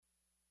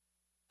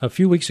A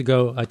few weeks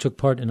ago, I took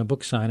part in a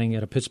book signing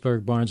at a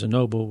Pittsburgh Barnes &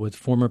 Noble with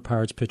former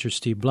Pirates pitcher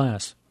Steve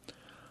Blass.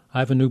 I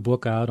have a new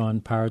book out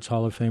on Pirates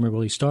Hall of Famer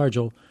Willie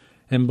Stargell,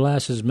 and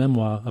Blass's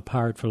memoir, A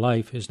Pirate for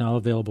Life, is now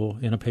available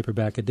in a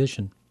paperback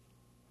edition.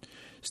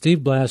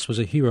 Steve Blass was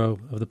a hero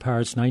of the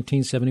Pirates'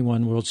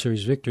 1971 World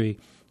Series victory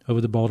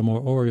over the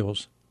Baltimore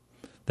Orioles.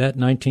 That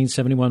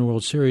 1971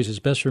 World Series is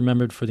best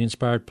remembered for the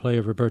inspired play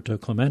of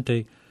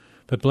Clemente,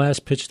 but Blass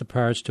pitched the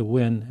Pirates to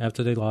win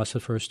after they lost the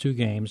first two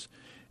games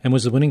and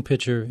was the winning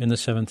pitcher in the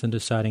seventh and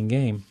deciding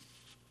game.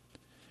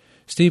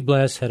 Steve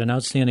Blass had an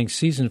outstanding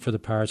season for the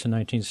Pirates in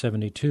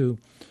 1972,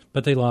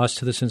 but they lost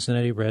to the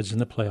Cincinnati Reds in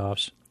the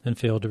playoffs and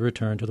failed to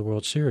return to the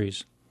World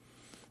Series.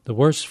 The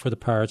worst for the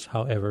Pirates,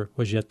 however,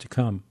 was yet to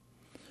come.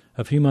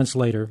 A few months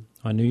later,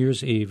 on New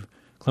Year's Eve,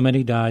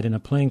 Clemente died in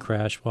a plane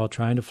crash while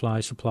trying to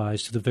fly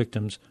supplies to the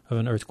victims of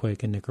an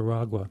earthquake in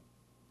Nicaragua.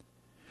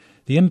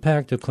 The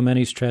impact of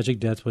Clemente's tragic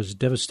death was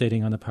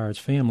devastating on the Pirates'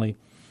 family,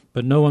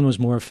 but no one was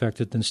more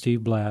affected than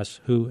Steve Blass,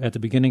 who, at the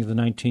beginning of the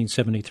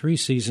 1973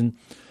 season,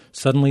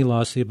 suddenly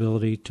lost the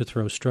ability to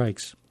throw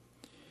strikes.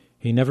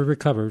 He never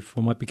recovered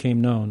from what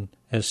became known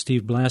as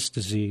Steve Blass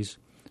disease,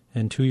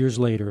 and 2 years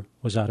later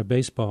was out of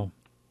baseball.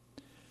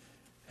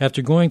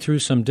 After going through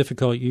some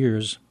difficult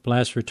years,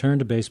 Blass returned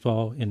to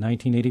baseball in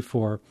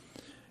 1984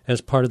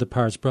 as part of the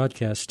Pirates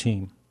broadcast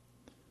team.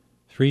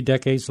 3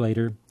 decades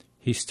later,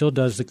 he still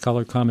does the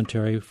color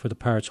commentary for the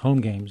Pirates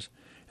home games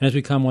and has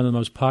become one of the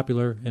most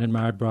popular and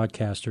admired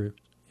broadcasters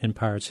in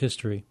Pirates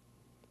history.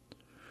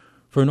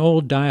 For an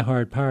old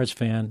die-hard Pirates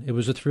fan, it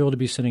was a thrill to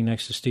be sitting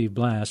next to Steve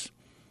Blass,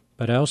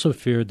 but I also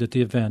feared that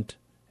the event,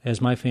 as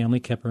my family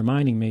kept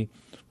reminding me,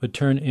 would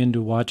turn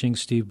into watching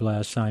Steve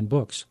Blass sign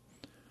books.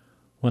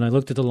 When I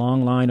looked at the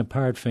long line of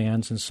Pirate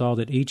fans and saw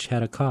that each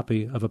had a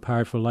copy of A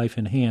Pirate for Life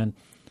in hand,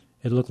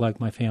 it looked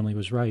like my family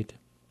was right.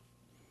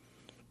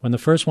 When the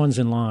first ones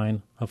in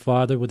line, a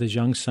father with his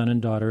young son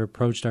and daughter,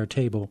 approached our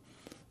table,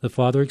 the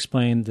father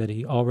explained that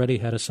he already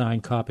had a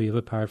signed copy of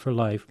A Pirate for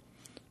Life,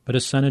 but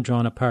his son had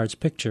drawn a Pirate's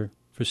picture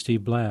for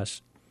Steve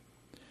Blass.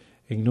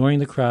 Ignoring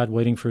the crowd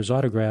waiting for his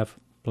autograph,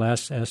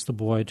 Blass asked the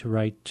boy to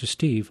write to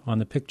Steve on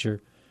the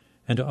picture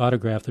and to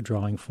autograph the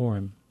drawing for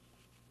him.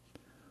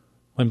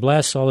 When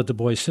Blass saw that the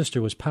boy's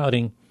sister was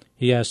pouting,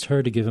 he asked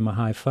her to give him a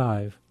high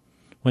five.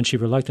 When she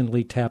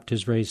reluctantly tapped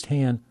his raised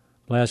hand,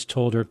 Blass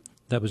told her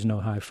that was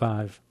no high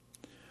five.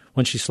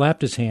 When she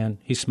slapped his hand,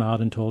 he smiled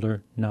and told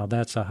her, "Now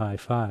that's a high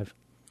five."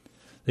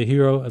 The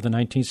hero of the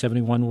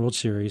 1971 World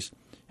Series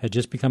had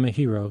just become a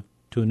hero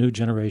to a new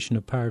generation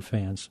of Pirate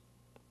fans.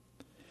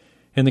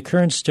 In the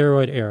current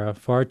steroid era,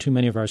 far too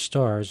many of our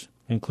stars,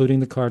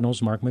 including the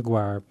Cardinals' Mark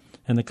McGwire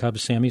and the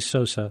Cubs' Sammy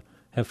Sosa,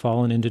 have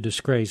fallen into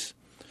disgrace,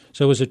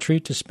 so it was a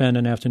treat to spend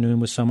an afternoon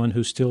with someone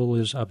who still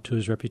lives up to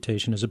his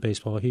reputation as a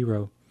baseball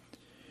hero.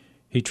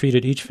 He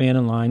treated each fan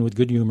in line with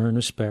good humor and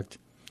respect,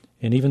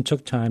 and even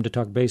took time to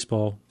talk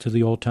baseball to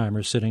the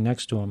old-timers sitting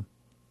next to him.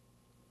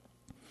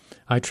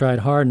 I tried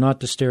hard not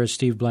to stare at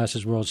Steve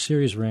Blass's World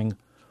Series ring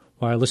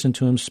while I listened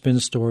to him spin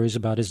stories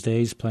about his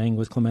days playing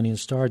with Clemente and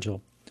Stargell.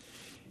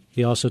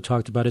 He also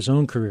talked about his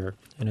own career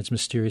and its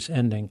mysterious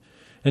ending,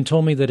 and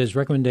told me that his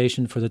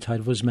recommendation for the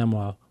title of his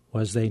memoir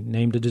was "They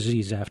Named a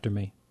Disease After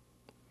Me."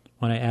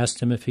 When I asked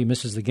him if he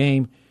misses the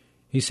game,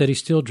 he said he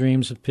still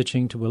dreams of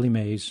pitching to Willie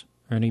Mays,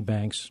 Ernie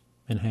Banks,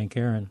 and Hank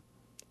Aaron.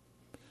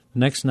 The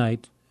next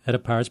night, at a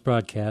Pirates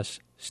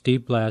broadcast,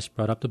 Steve Blass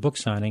brought up the book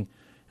signing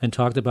and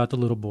talked about the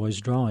little boy's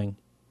drawing.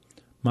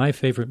 My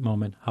favorite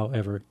moment,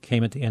 however,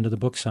 came at the end of the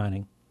book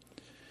signing.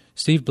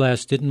 Steve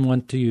Blass didn't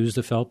want to use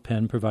the felt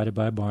pen provided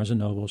by Barnes &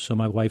 Noble, so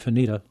my wife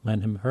Anita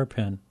lent him her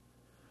pen.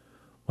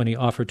 When he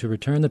offered to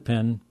return the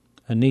pen,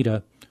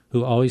 Anita,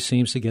 who always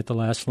seems to get the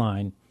last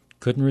line,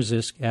 couldn't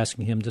resist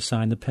asking him to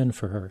sign the pen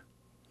for her.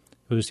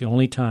 It was the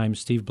only time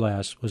Steve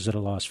Blass was at a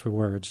loss for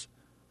words.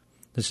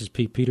 This is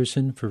Pete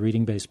Peterson for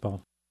Reading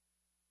Baseball.